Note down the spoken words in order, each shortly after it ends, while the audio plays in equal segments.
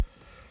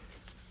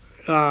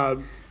uh,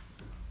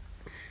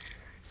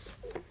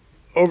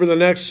 over the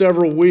next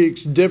several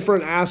weeks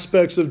different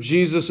aspects of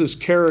Jesus'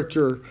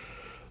 character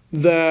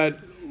that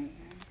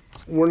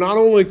we're not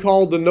only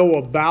called to know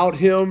about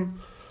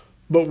him,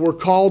 but we're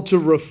called to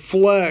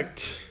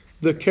reflect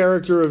the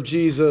character of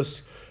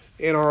Jesus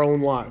in our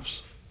own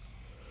lives.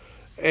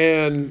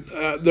 And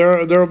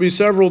there will be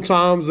several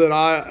times that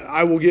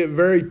I will get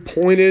very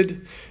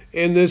pointed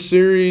in this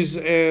series,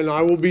 and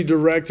I will be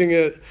directing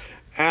it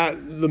at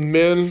the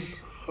men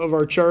of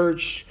our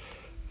church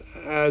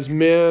as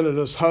men and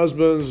as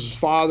husbands, as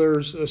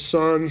fathers, as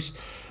sons.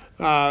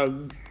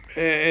 And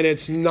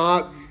it's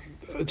not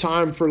a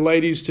time for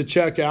ladies to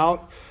check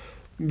out,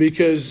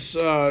 because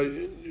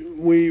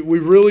we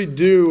really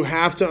do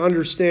have to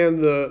understand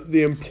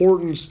the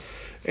importance.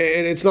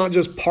 And it's not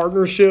just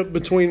partnership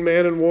between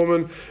man and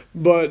woman,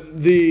 but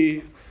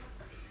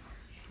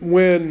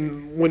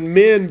when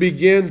men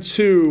begin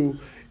to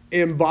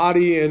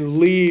embody and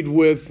lead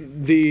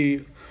with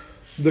the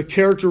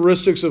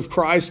characteristics of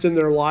Christ in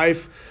their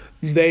life,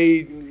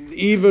 they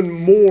even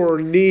more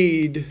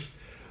need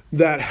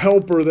that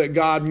helper that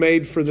God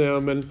made for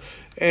them.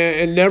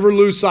 And never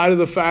lose sight of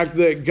the fact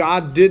that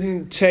God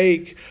didn't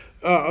take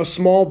a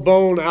small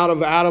bone out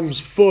of Adam's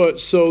foot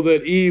so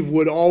that Eve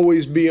would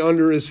always be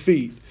under his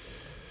feet.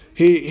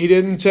 He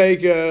didn't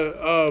take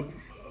a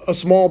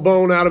small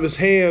bone out of his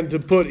hand to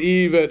put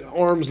Eve at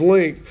arm's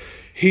length.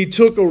 He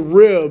took a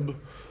rib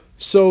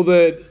so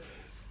that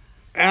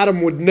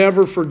Adam would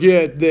never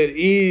forget that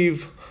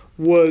Eve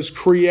was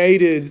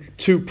created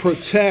to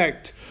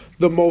protect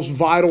the most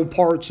vital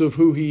parts of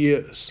who he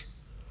is.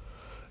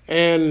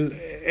 And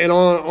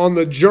on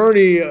the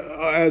journey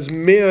as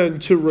men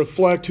to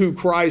reflect who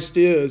Christ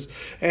is,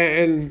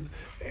 and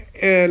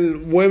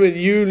women,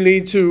 you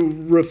need to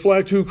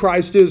reflect who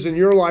Christ is in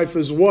your life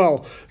as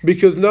well,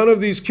 because none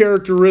of these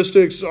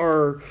characteristics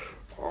are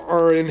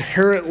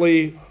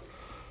inherently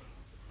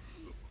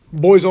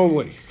boys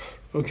only,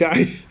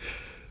 okay?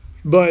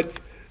 But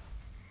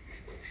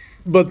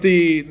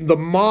the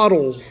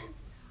model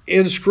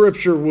in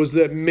Scripture was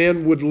that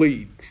men would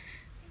lead.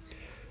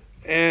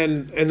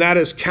 And that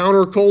is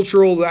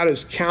countercultural, that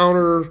is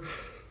counter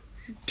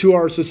to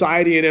our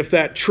society. And if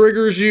that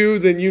triggers you,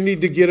 then you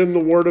need to get in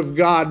the Word of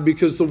God,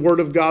 because the Word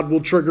of God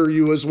will trigger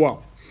you as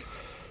well.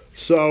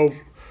 So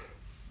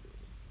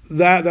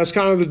that's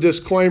kind of the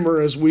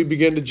disclaimer as we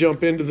begin to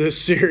jump into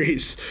this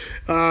series.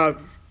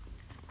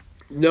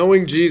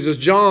 Knowing Jesus,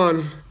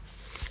 John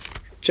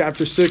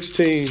chapter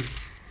 16.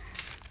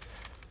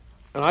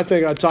 And I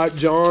think I typed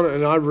John,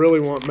 and I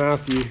really want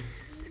Matthew.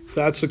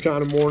 That's the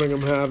kind of morning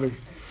I'm having.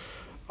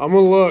 I'm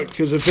going to look,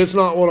 because if it's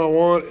not what I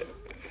want,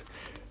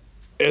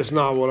 it's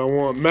not what I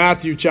want.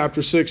 Matthew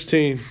chapter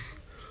 16.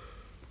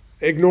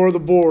 Ignore the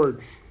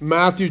board.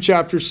 Matthew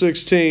chapter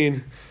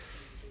 16.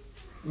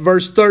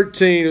 Verse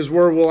 13 is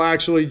where we'll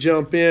actually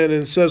jump in.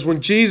 And it says,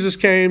 when Jesus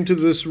came to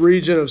this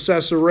region of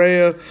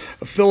Caesarea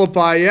of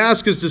Philippi, he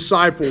asked his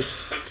disciples,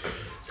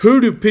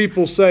 who do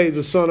people say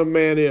the Son of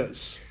Man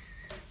is?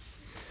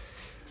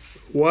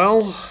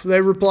 Well, they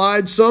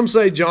replied, some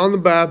say John the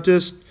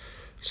Baptist,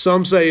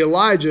 some say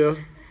Elijah,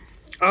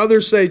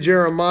 others say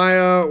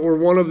Jeremiah or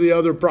one of the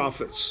other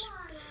prophets.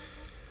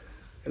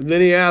 And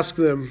then he asked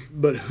them,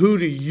 but who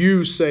do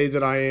you say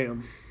that I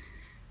am?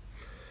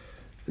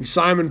 And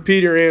Simon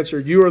Peter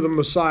answered, you are the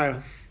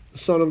Messiah, the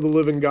Son of the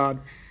living God.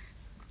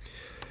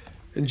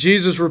 And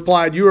Jesus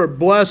replied, you are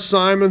blessed,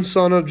 Simon,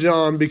 son of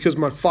John, because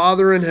my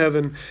Father in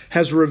heaven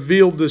has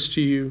revealed this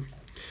to you.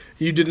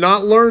 You did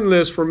not learn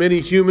this from any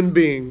human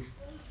being.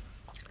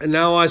 And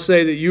now I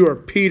say that you are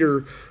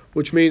Peter,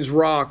 which means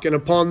rock. And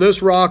upon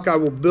this rock I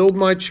will build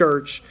my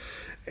church,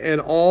 and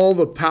all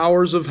the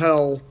powers of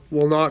hell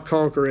will not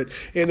conquer it.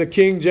 In the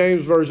King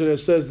James Version, it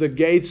says the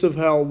gates of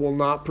hell will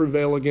not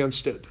prevail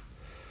against it.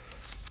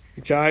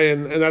 Okay,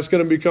 and that's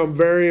going to become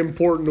very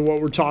important to what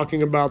we're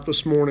talking about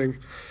this morning.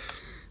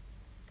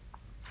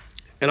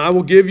 And I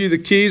will give you the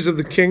keys of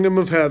the kingdom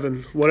of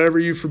heaven. Whatever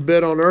you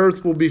forbid on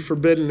earth will be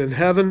forbidden in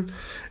heaven,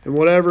 and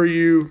whatever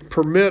you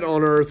permit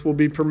on earth will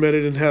be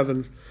permitted in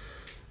heaven.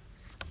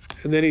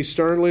 And then he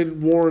sternly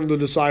warned the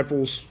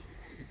disciples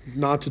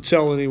not to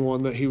tell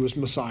anyone that he was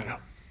Messiah.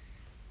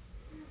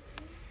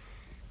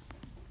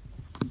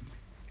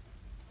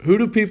 Who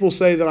do people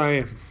say that I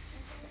am?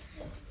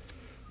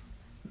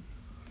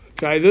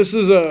 Okay, this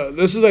is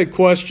a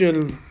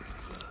question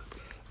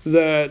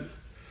that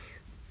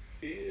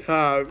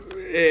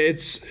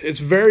it's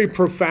very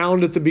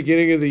profound at the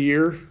beginning of the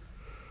year.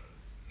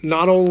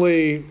 Not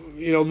only,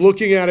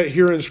 looking at it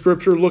here in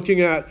Scripture,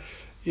 looking at,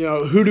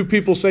 who do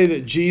people say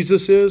that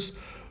Jesus is,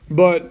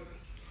 but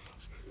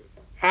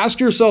ask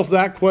yourself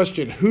that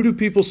question: who do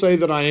people say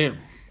that I am?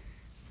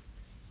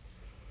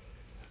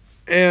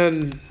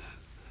 And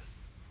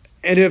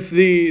if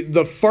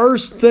the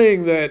first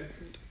thing that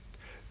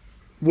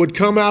would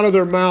come out of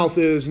their mouth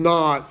is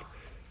not,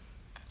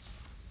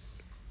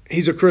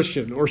 he's a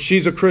Christian or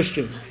she's a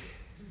Christian,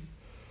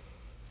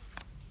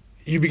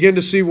 you begin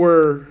to see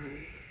where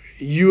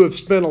you have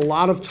spent a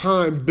lot of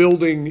time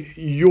building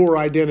your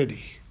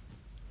identity.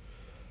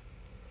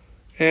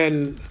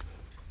 And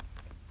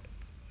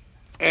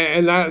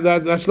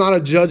that's not a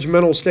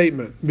judgmental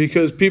statement,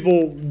 because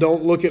people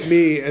don't look at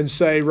me and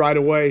say right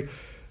away,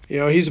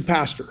 he's a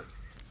pastor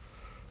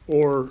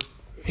or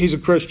he's a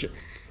Christian.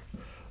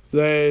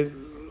 A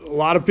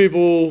lot of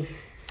people,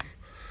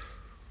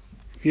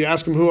 if you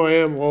ask them who I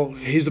am, well,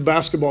 he's a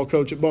basketball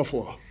coach at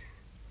Buffalo.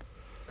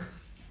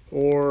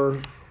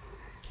 Or,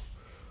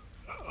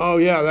 oh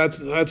yeah,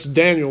 that's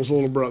Daniel's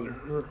little brother.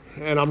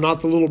 And I'm not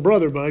the little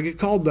brother, but I get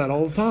called that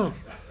all the time.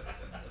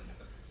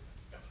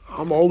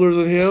 I'm older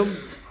than him,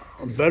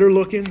 I'm better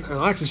looking, and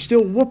I can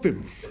still whoop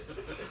him.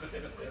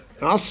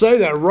 And I'll say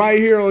that right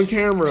here on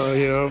camera,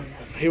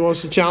 He wants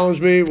to challenge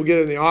me, we'll get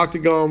in the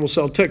octagon, we'll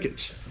sell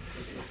tickets.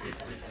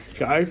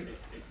 Okay?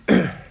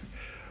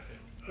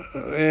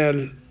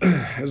 And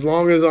as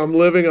long as I'm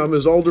living, I'm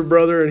his older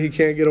brother, and he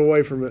can't get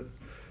away from it,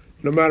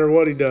 no matter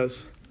what he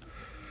does.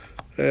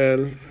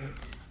 And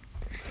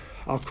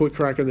I'll quit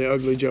cracking the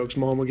ugly jokes.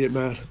 Mom will get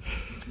mad.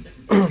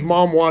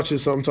 Mom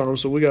watches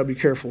sometimes, so we got to be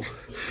careful.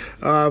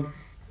 But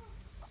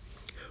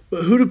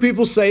who do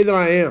people say that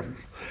I am?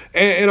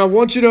 And I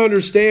want you to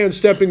understand,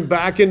 stepping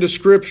back into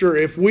Scripture,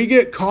 if we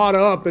get caught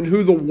up in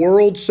who the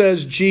world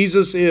says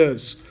Jesus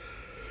is,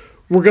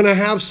 we're going to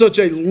have such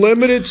a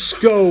limited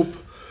scope,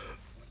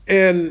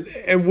 and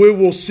we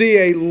will see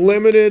a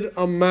limited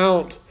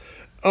amount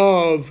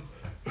of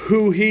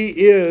who He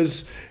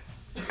is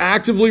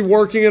actively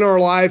working in our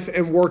life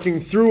and working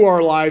through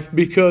our life,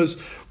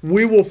 because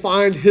we will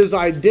find His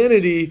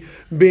identity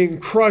being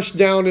crushed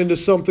down into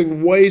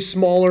something way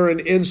smaller and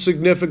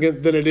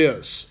insignificant than it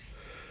is.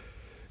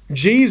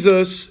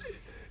 Jesus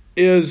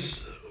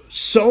is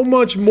so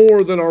much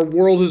more than our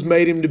world has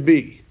made Him to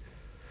be.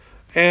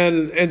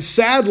 And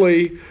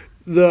sadly,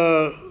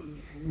 the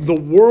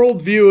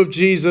worldview of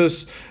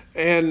Jesus,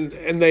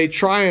 and they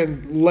try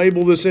and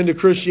label this into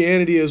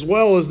Christianity as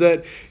well, is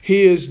that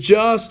He is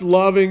just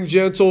loving,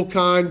 gentle,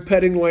 kind,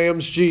 petting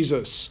lambs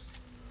Jesus.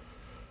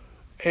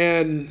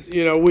 And,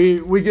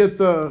 we get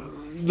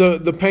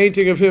the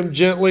painting of Him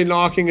gently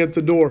knocking at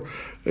the door,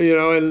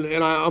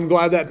 and I'm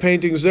glad that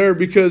painting's there,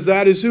 because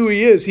that is who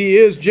He is. He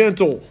is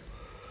gentle,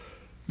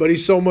 but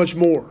He's so much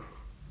more.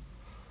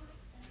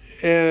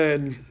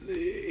 And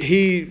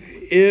He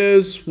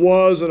is,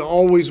 was, and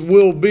always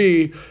will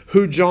be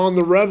who John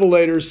the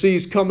Revelator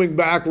sees coming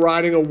back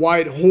riding a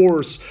white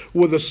horse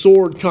with a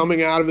sword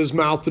coming out of his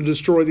mouth to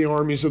destroy the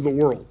armies of the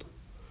world.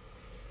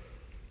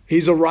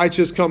 He's a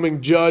righteous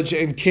coming judge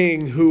and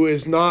king who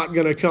is not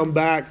going to come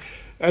back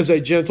as a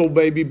gentle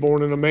baby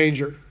born in a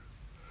manger.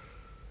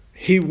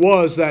 He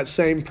was that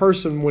same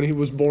person when He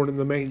was born in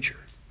the manger.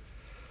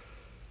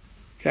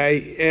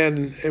 Okay,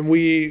 and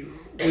we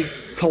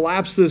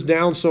collapse this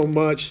down so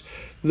much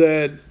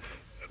that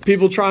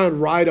people try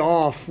and write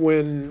off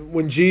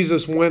when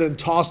Jesus went and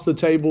tossed the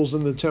tables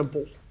in the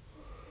temple.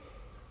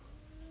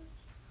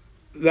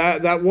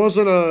 That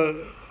wasn't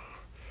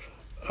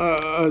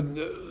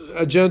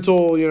a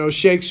gentle,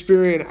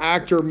 Shakespearean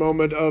actor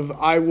moment of,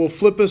 I will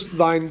flippest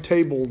thine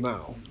table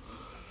now.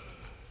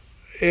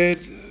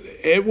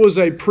 It was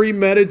a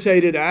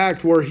premeditated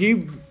act where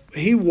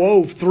he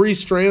wove 3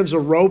 strands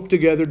of rope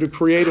together to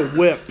create a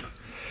whip.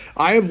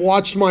 I have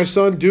watched my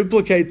son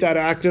duplicate that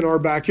act in our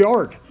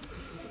backyard.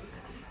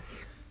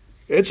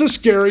 It's a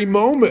scary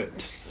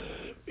moment,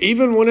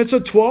 even when it's a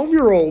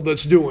 12-year-old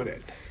that's doing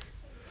it.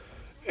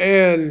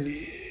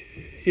 And,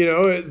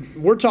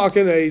 we're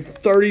talking a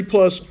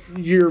 30-plus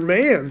year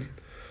man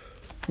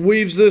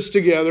weaves this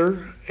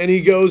together, and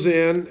he goes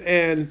in,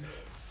 and,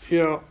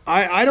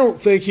 I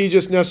don't think he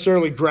just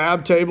necessarily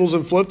grabbed tables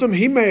and flipped them.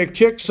 He may have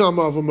kicked some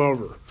of them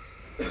over.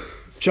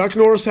 Chuck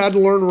Norris had to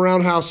learn a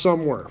roundhouse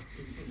somewhere.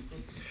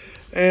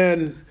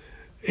 And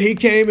he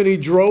came and he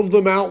drove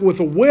them out with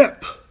a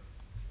whip.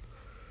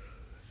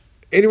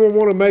 Anyone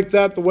want to make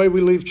that the way we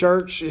leave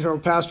church?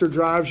 Pastor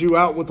drives you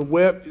out with a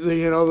whip.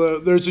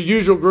 There's a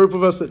usual group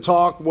of us that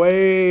talk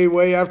way,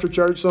 way after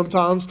church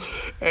sometimes.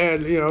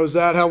 And, is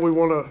that how we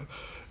want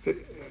to?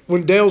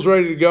 When Dale's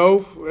ready to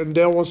go and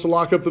Dale wants to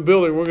lock up the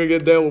building, we're going to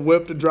get Dale a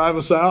whip to drive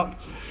us out.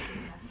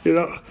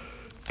 The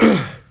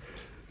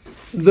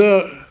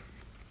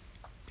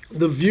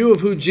view of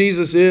who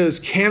Jesus is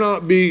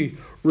cannot be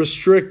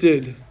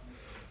restricted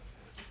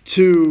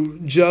to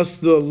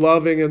just the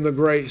loving and the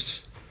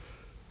grace.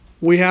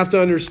 We have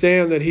to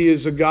understand that He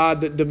is a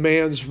God that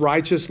demands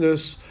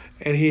righteousness,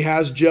 and He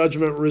has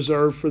judgment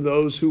reserved for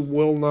those who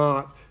will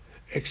not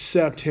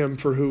accept Him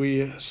for who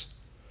He is.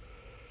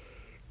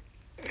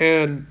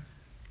 And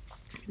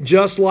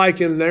just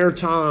like in their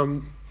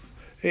time,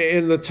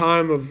 in the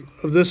time of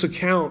this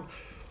account,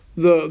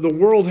 the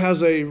world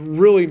has a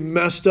really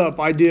messed up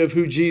idea of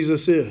who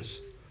Jesus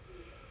is.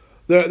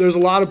 There's a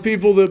lot of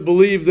people that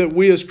believe that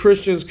we as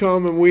Christians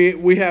come and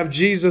we have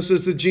Jesus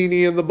as the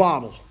genie in the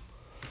bottle,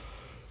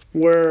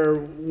 where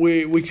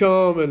we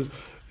come and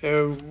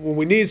when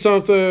we need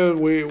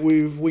something,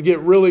 we get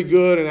really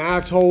good and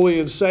act holy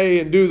and say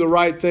and do the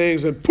right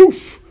things, and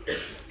poof,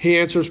 He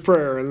answers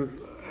prayer. And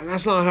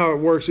that's not how it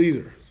works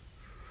either.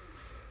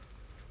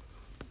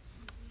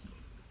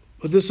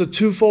 But this is a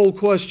twofold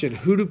question.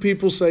 Who do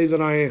people say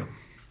that I am?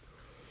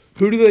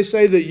 Who do they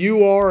say that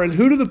you are? And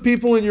who do the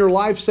people in your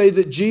life say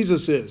that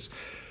Jesus is?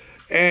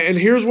 And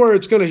here's where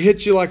it's going to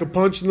hit you like a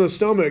punch in the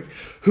stomach.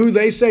 Who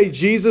they say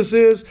Jesus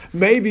is,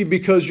 maybe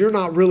because you're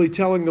not really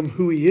telling them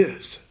who he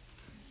is.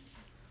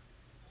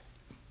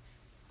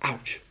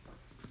 Ouch.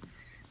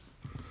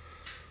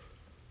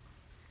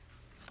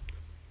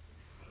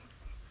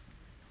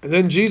 And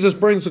then Jesus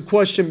brings the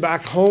question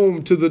back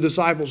home to the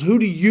disciples. Who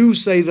do you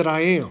say that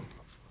I am?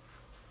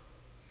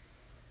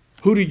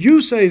 Who do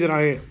you say that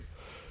I am?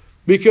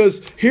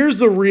 Because here's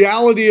the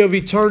reality of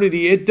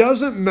eternity. It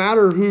doesn't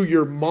matter who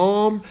your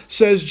mom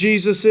says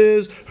Jesus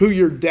is, who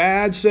your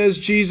dad says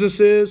Jesus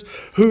is,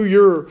 who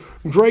your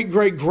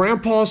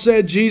great-great-grandpa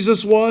said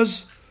Jesus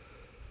was.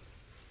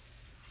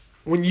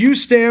 When you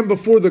stand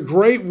before the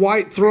great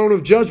white throne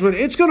of judgment,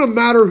 it's going to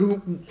matter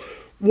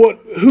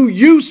who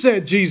you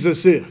said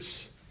Jesus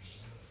is.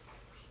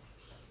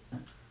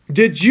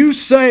 Did you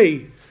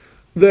say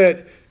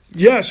that,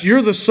 yes,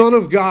 you're the Son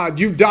of God.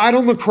 You died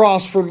on the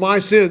cross for my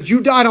sins. You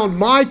died on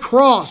my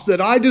cross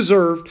that I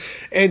deserved.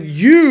 And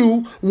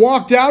you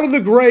walked out of the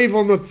grave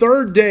on the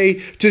third day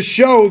to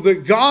show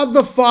that God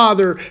the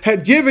Father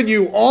had given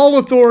you all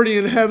authority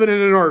in heaven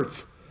and in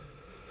earth.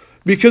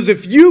 Because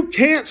if you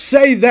can't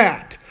say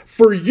that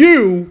for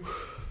you,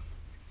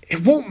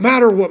 it won't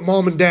matter what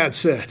mom and dad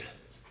said.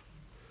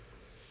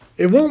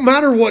 It won't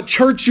matter what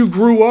church you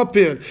grew up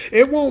in.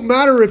 It won't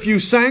matter if you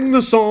sang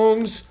the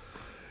songs.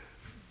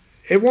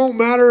 It won't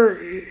matter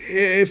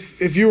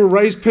if you were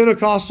raised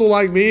Pentecostal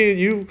like me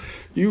and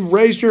you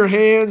raised your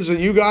hands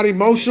and you got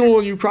emotional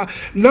and you cried.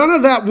 None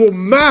of that will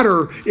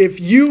matter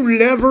if you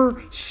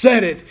never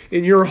said it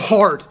in your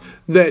heart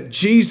that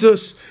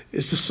Jesus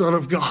is the Son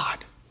of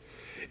God.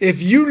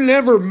 If you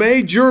never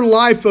made your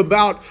life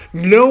about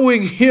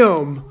knowing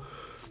him,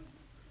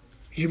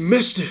 you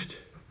missed it.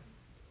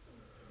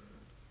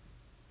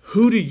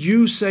 Who do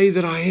you say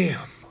that I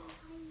am?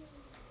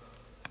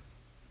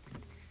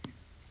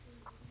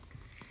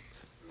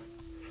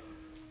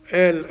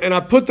 And I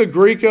put the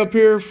Greek up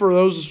here for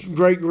those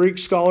great Greek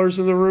scholars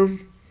in the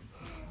room.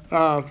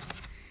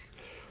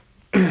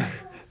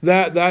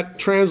 That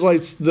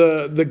translates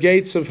the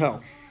gates of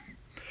hell.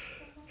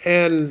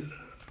 And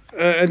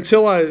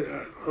until I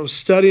was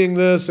studying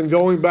this and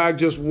going back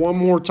just one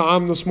more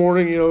time this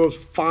morning, those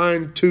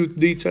fine-tooth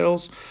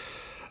details,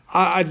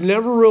 I'd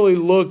never really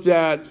looked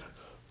at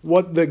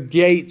what the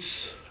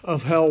gates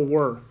of hell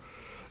were.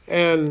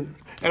 And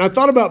I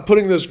thought about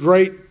putting this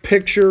great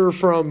picture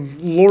from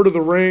Lord of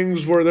the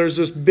Rings where there's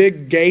this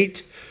big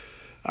gate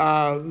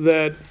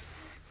that's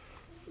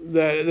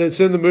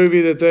in the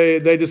movie that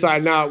they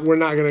decide, no, we're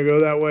not going to go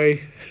that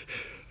way.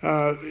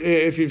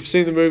 If you've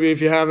seen the movie,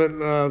 if you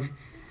haven't,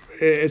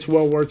 it's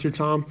well worth your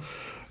time.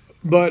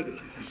 But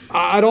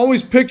I'd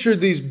always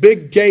pictured these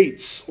big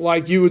gates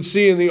like you would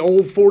see in the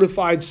old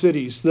fortified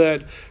cities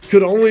that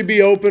could only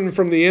be opened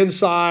from the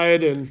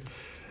inside.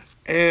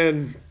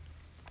 And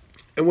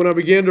when I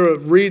began to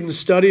read and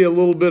study a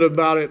little bit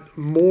about it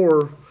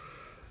more,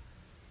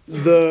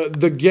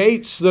 the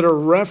gates that are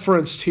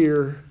referenced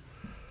here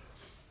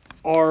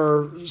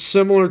are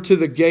similar to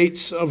the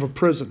gates of a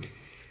prison.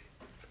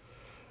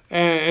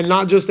 And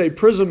not just a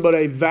prison, but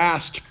a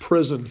vast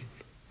prison.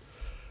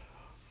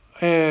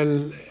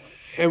 And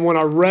when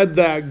I read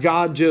that,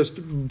 God just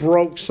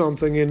broke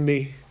something in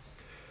me.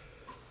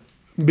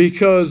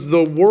 Because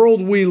the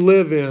world we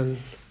live in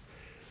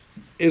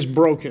is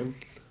broken.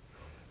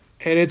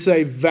 And it's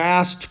a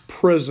vast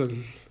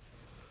prison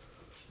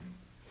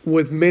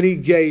with many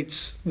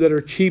gates that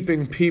are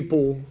keeping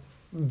people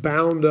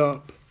bound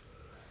up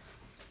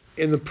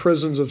in the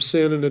prisons of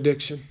sin and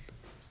addiction.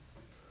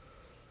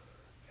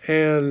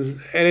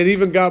 And it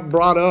even got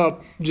brought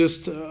up,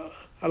 just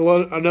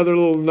another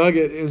little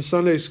nugget in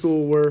Sunday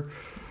school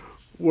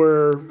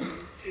where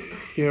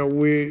I'm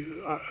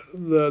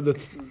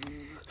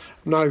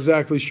not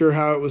exactly sure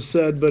how it was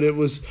said, but it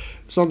was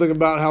something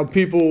about how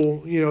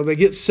people, they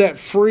get set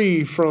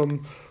free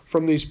from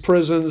these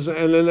prisons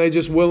and then they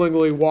just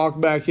willingly walk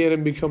back in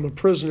and become a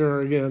prisoner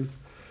again.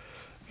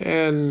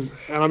 And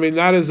I mean,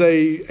 that is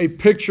a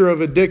picture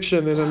of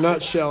addiction in a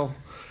nutshell.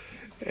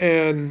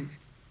 And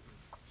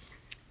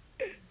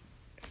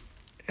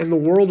the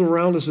world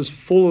around us is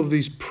full of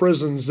these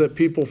prisons that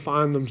people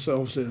find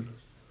themselves in.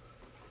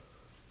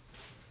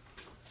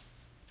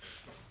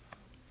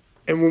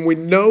 And when we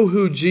know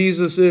who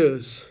Jesus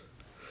is,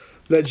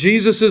 that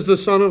Jesus is the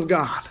Son of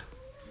God,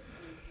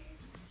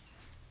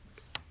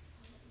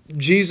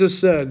 Jesus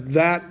said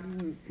that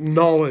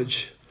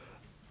knowledge,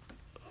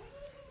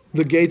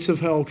 the gates of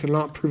hell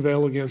cannot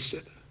prevail against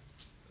it.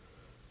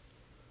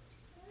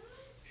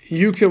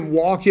 You can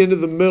walk into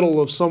the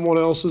middle of someone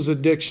else's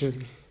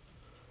addiction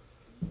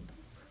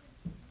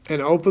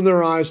and open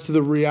their eyes to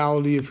the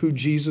reality of who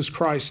Jesus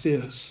Christ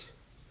is.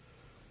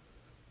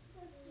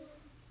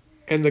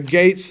 And the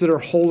gates that are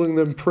holding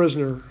them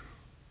prisoner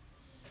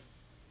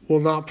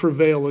will not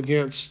prevail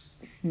against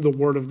the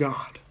Word of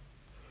God.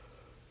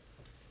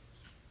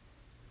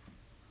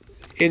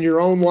 in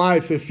your own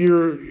life, if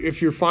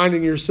you're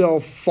finding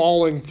yourself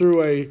falling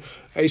through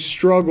a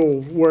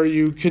struggle where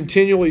you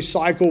continually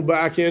cycle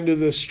back into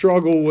this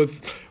struggle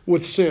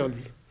with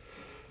sin,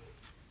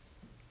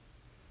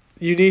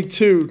 you need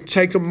to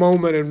take a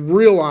moment and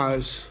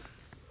realize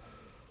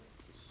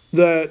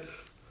that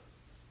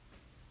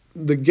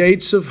the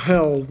gates of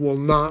hell will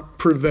not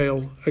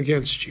prevail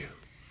against you.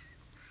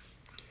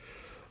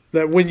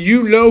 That when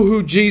you know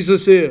who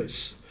Jesus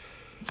is,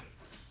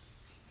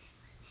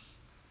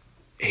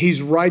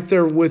 He's right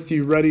there with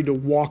you, ready to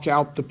walk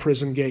out the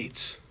prison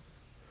gates.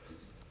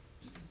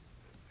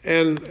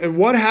 And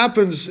what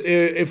happens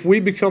if we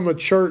become a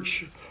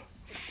church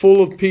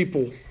full of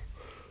people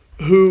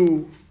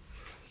who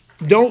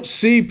don't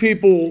see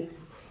people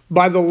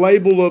by the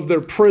label of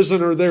their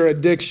prison or their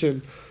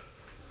addiction,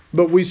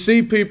 but we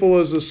see people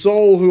as a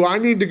soul who I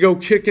need to go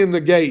kick in the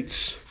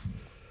gates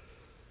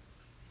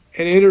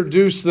and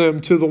introduce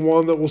them to the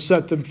one that will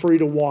set them free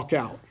to walk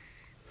out.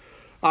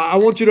 I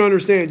want you to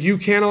understand, you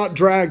cannot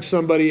drag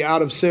somebody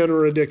out of sin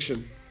or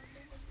addiction,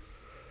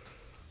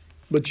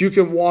 but you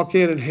can walk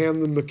in and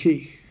hand them the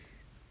key.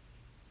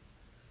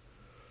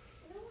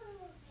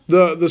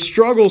 The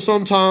struggle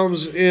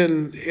sometimes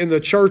in the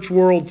church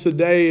world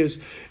today is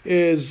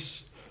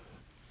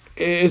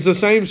the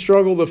same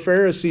struggle the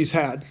Pharisees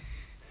had.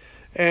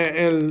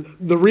 And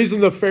the reason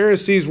the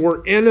Pharisees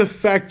were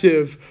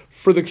ineffective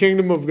for the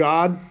kingdom of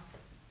God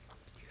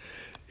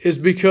is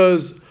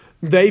because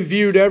they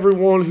viewed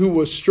everyone who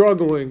was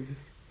struggling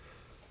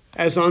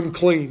as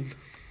unclean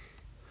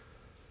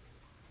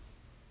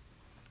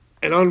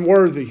and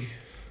unworthy,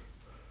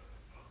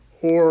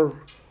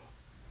 or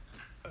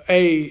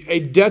a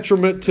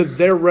detriment to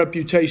their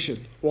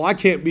reputation. Well, I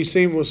can't be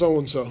seen with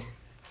so-and-so.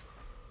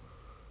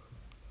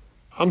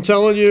 I'm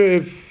telling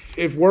you,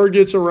 if word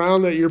gets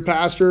around that your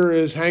pastor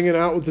is hanging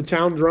out with the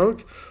town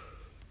drunk,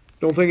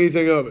 don't think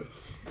anything of it.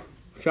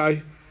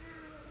 Okay?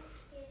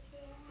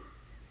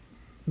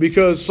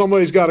 Because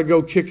somebody's got to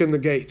go kick in the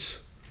gates.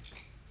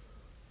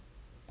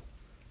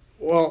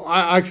 Well,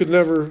 I could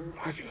never.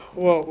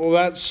 Well,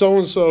 that's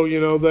so-and-so,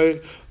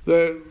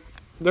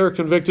 they're a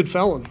convicted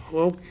felon.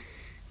 Well,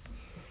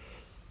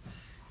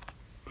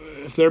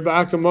 if they're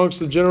back amongst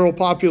the general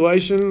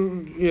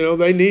population,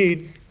 they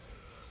need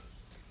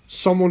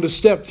someone to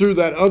step through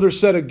that other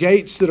set of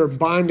gates that are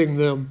binding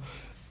them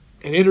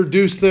and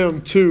introduce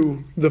them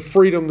to the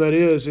freedom that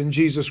is in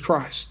Jesus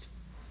Christ.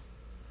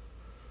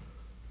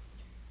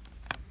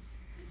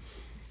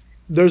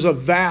 There's a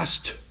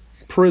vast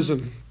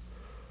prison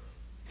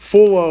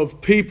full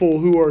of people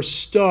who are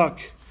stuck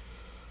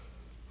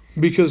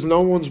because no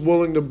one's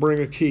willing to bring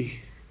a key.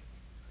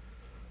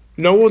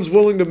 No one's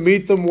willing to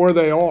meet them where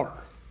they are.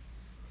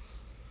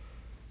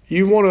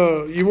 You want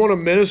a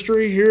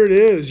ministry? Here it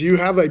is. You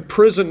have a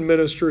prison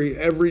ministry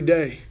every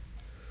day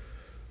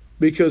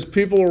because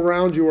people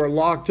around you are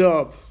locked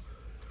up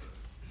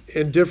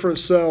in different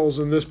cells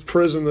in this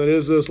prison that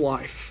is this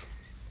life.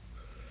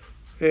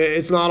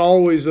 It's not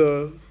always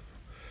a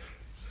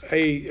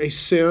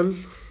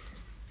sin.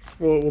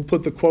 We'll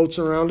put the quotes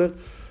around it.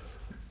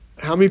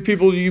 How many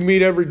people do you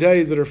meet every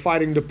day that are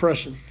fighting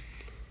depression?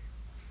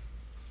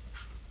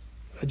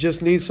 I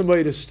just need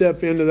somebody to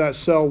step into that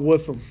cell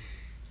with them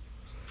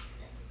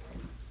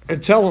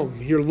and tell them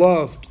you're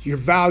loved, you're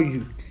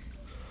valued.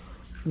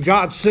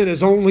 God sent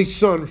His only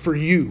Son for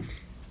you.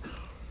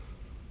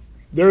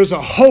 There is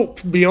a hope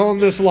beyond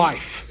this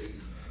life.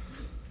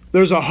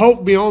 There's a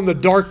hope beyond the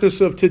darkness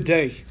of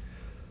today.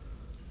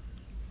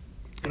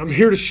 And I'm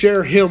here to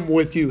share Him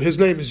with you. His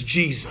name is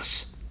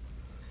Jesus.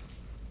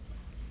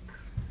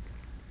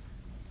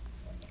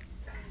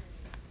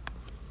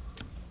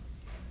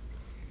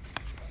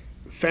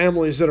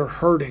 Families that are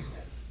hurting.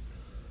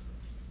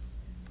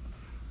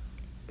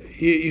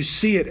 You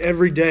see it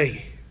every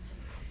day.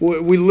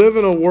 We live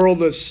in a world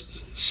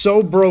that's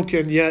so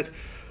broken, yet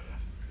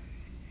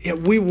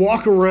we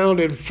walk around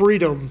in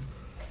freedom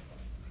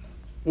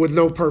with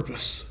no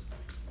purpose.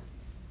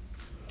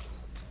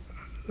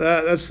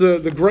 That's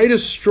the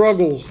greatest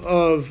struggle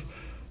of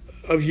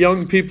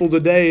young people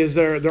today is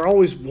they're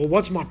always, well,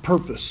 what's my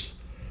purpose?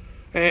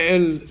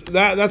 And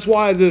that's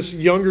why this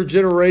younger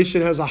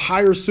generation has a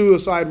higher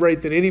suicide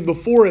rate than any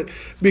before it,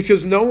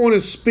 because no one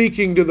is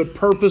speaking to the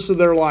purpose of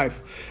their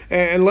life.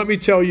 And let me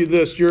tell you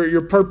this,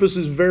 your purpose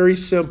is very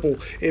simple.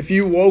 If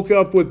you woke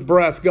up with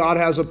breath, God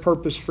has a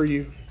purpose for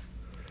you.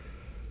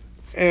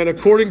 And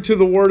according to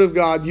the Word of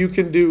God, you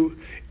can do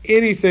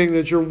anything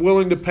that you're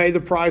willing to pay the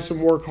price and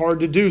work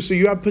hard to do. So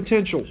you have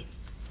potential.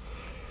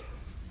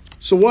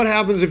 So what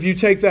happens if you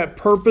take that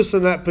purpose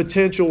and that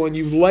potential and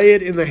you lay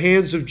it in the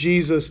hands of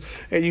Jesus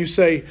and you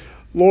say,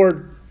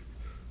 Lord,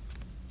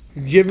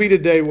 give me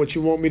today what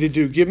you want me to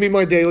do. Give me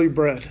my daily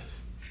bread.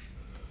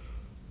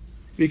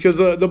 Because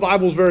the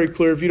Bible's very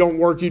clear. If you don't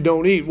work, you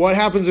don't eat. What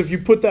happens if you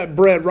put that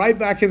bread right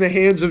back in the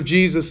hands of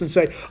Jesus and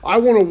say, I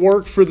want to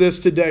work for this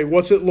today.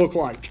 What's it look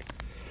like?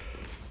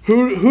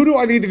 Who do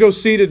I need to go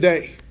see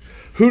today?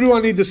 Who do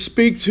I need to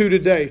speak to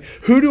today?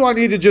 Who do I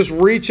need to just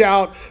reach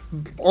out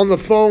on the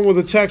phone with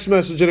a text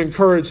message and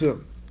encourage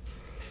them?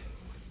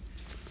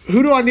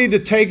 Who do I need to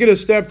take it a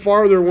step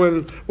farther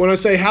when I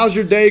say, how's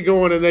your day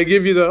going? And they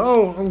give you the,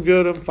 oh, I'm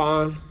good, I'm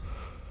fine.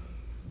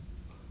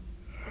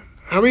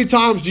 How many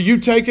times do you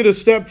take it a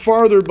step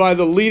farther by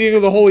the leading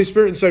of the Holy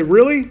Spirit and say,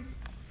 really?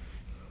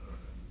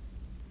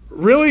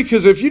 Really?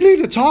 Because if you need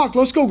to talk,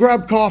 let's go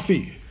grab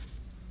coffee.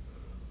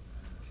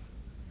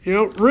 You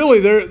know, really,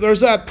 there's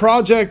that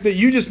project that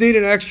you just need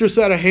an extra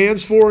set of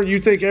hands for and you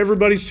think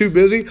everybody's too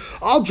busy.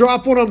 I'll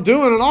drop what I'm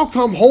doing and I'll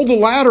come hold a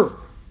ladder.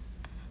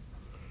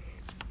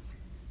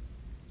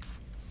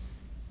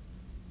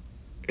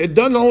 It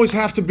doesn't always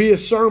have to be a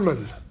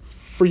sermon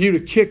for you to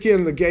kick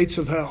in the gates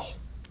of hell.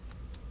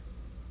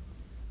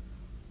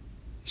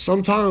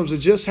 Sometimes it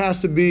just has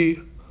to be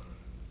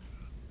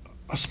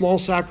a small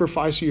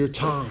sacrifice of your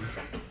time.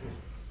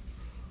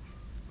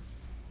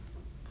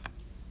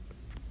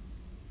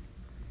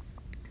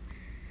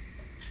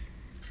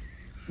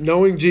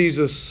 Knowing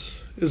Jesus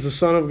is the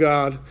Son of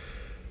God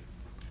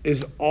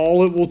is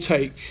all it will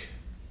take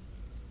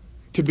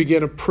to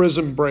begin a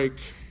prison break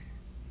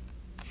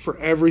for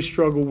every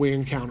struggle we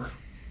encounter.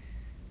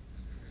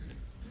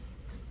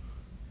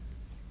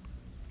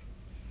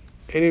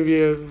 Any of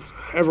you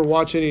ever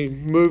watch any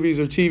movies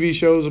or TV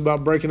shows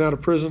about breaking out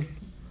of prison?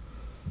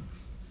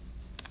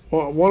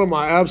 Well, one of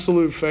my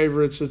absolute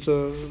favorites, it's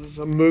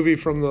a movie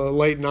from the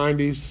late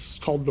 90s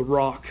called The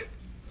Rock.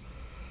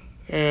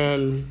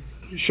 And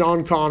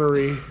Sean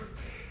Connery,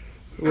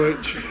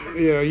 which,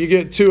 you know, you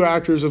get two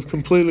actors of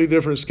completely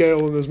different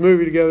scale in this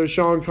movie together,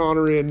 Sean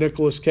Connery and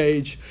Nicolas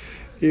Cage.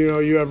 You know,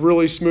 you have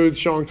really smooth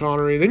Sean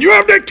Connery, then you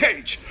have Nick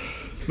Cage.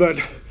 But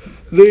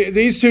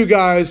these two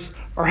guys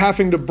are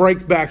having to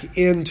break back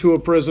into a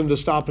prison to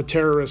stop a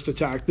terrorist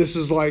attack. This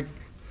is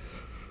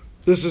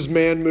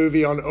man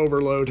movie on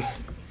overload.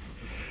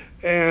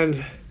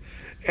 And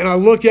I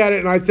look at it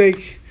and I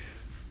think,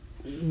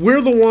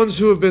 we're the ones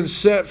who have been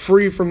set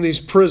free from these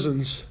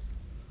prisons.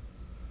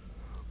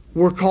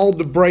 We're called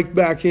to break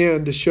back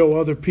in to show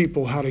other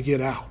people how to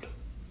get out.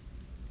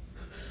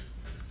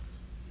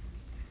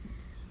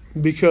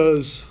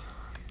 Because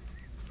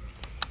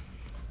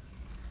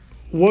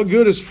what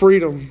good is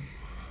freedom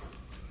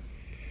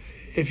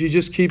if you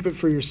just keep it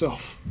for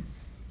yourself?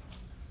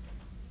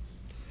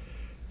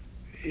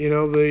 You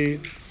know,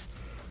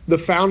 the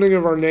founding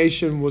of our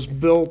nation was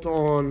built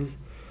on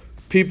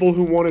people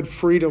who wanted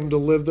freedom to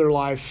live their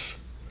life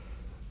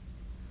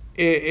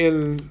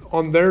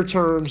on their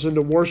terms and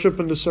to worship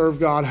and to serve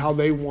God how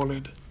they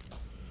wanted.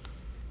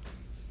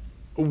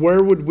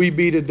 Where would we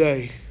be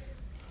today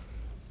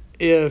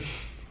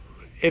if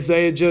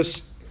they had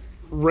just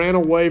ran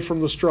away from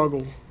the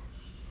struggle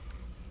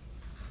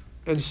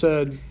and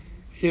said,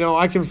 you know,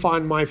 I can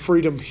find my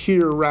freedom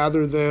here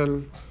rather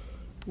than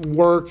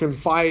work and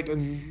fight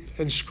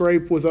and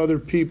scrape with other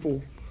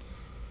people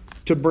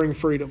to bring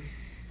freedom?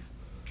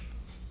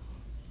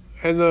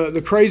 And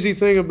the crazy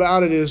thing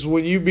about it is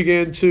when you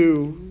begin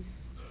to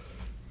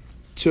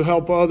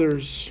help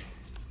others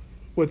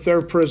with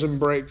their prison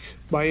break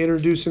by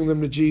introducing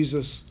them to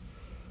Jesus,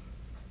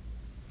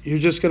 you're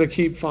just going to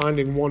keep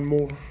finding one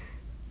more.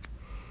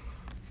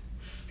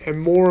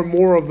 And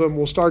more of them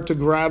will start to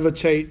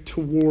gravitate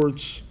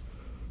towards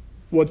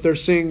what they're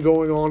seeing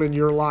going on in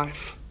your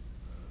life.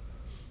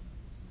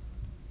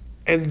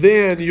 And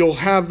then you'll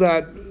have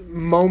that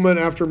moment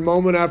after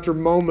moment after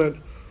moment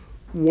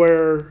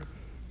where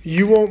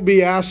you won't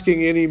be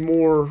asking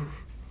anymore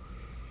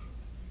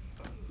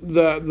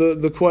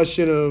the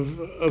question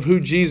of who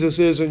Jesus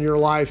is in your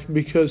life,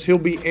 because he'll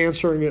be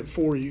answering it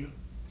for you.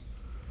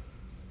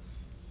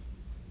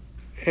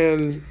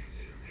 And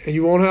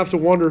you won't have to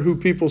wonder who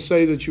people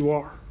say that you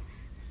are.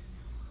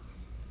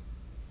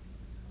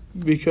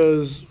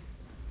 Because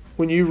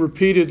when you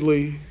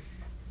repeatedly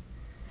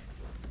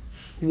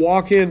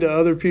walk into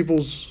other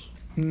people's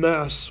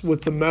mess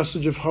with the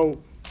message of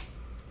hope,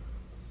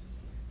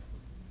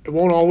 it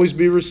won't always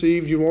be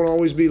received, you won't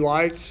always be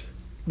liked,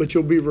 but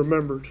you'll be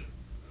remembered.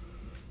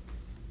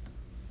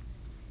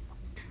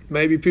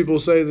 Maybe people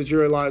say that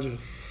you're Elijah.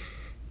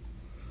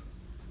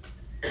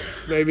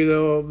 Maybe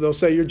they'll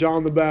say you're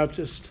John the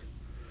Baptist.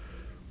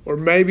 Or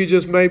maybe,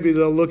 just maybe,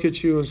 they'll look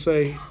at you and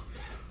say,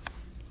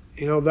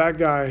 you know, that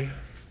guy,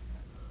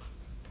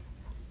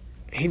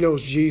 he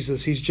knows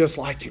Jesus. He's just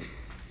like him.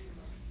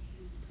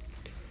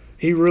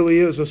 He really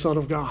is a Son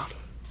of God.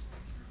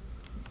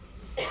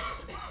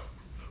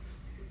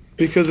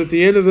 Because at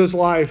the end of this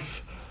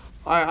life,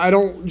 I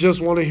don't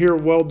just want to hear,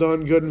 well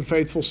done, good and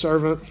faithful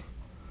servant.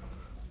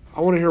 I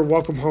want to hear,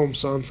 welcome home,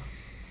 son.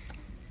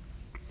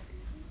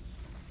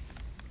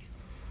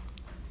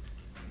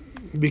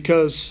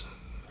 Because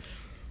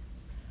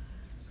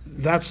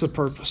that's the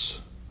purpose.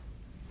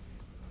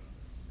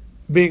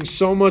 Being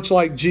so much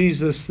like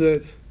Jesus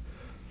that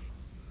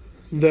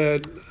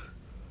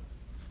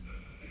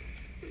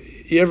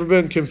you ever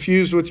been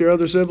confused with your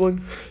other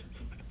sibling?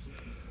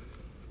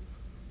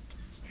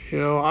 You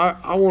know,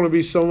 I want to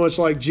be so much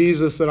like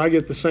Jesus that I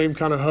get the same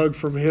kind of hug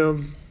from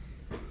him,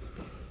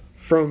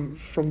 from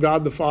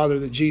God the Father,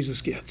 that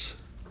Jesus gets.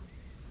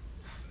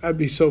 That'd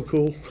be so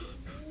cool.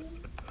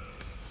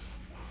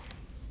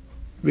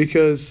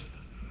 because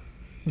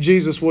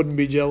Jesus wouldn't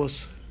be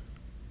jealous,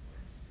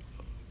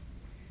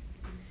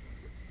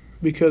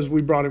 because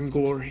we brought him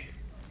glory.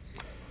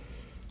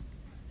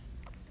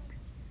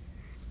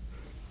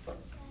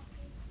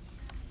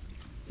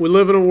 We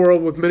live in a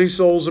world with many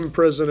souls in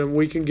prison, and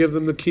we can give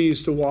them the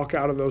keys to walk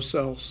out of those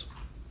cells.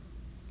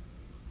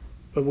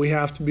 But we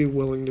have to be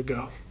willing to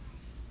go.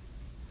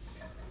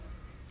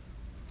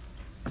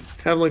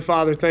 Heavenly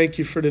Father, thank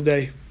you for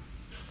today.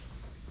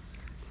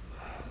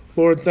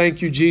 Lord,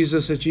 thank you,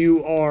 Jesus, that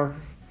you are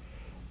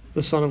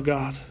the Son of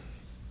God.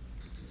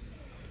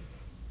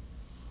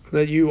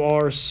 That you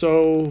are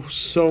so,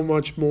 so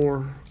much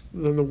more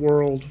than the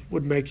world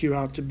would make you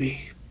out to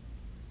be.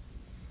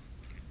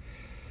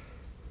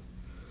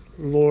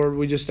 Lord,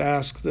 we just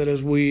ask that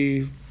as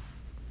we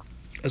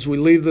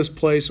leave this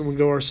place and we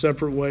go our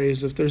separate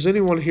ways, if there's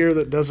anyone here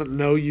that doesn't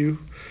know you,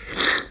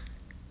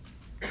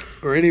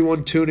 or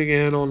anyone tuning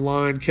in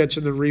online,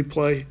 catching the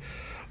replay,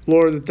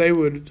 Lord, that they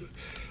would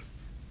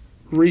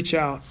reach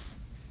out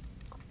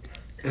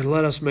and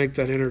let us make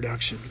that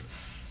introduction.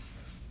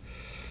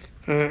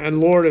 And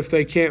Lord, if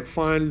they can't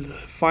find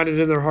it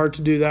in their heart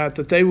to do that,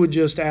 that they would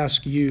just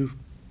ask you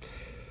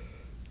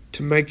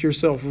to make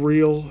yourself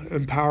real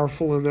and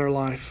powerful in their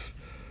life.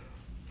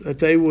 That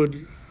they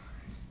would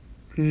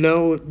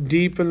know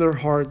deep in their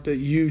heart that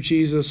you,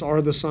 Jesus,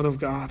 are the Son of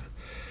God.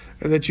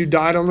 And that you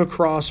died on the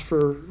cross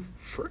for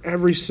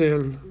every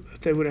sin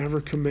that they would ever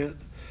commit.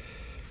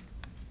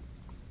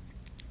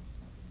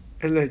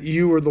 And that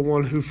you are the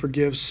one who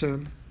forgives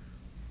sin.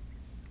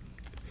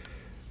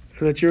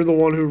 And that you're the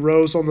one who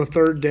rose on the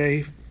third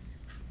day,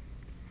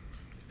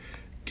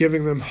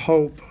 giving them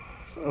hope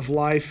of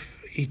life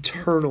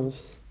eternal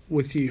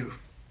with you.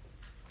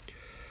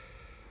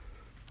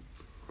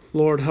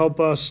 Lord, help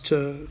us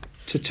to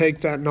take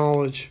that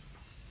knowledge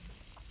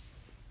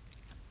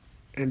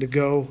and to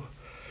go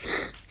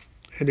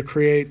and to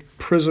create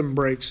prison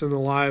breaks in the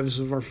lives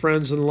of our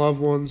friends and loved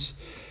ones.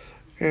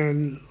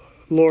 And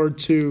Lord,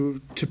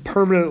 to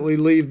permanently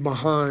leave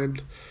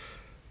behind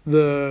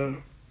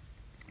the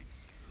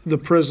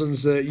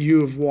prisons that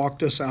you have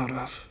walked us out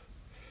of,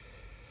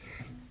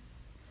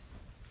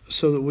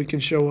 so that we can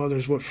show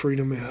others what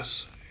freedom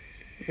is.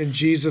 In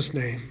Jesus'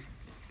 name,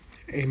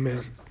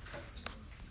 amen.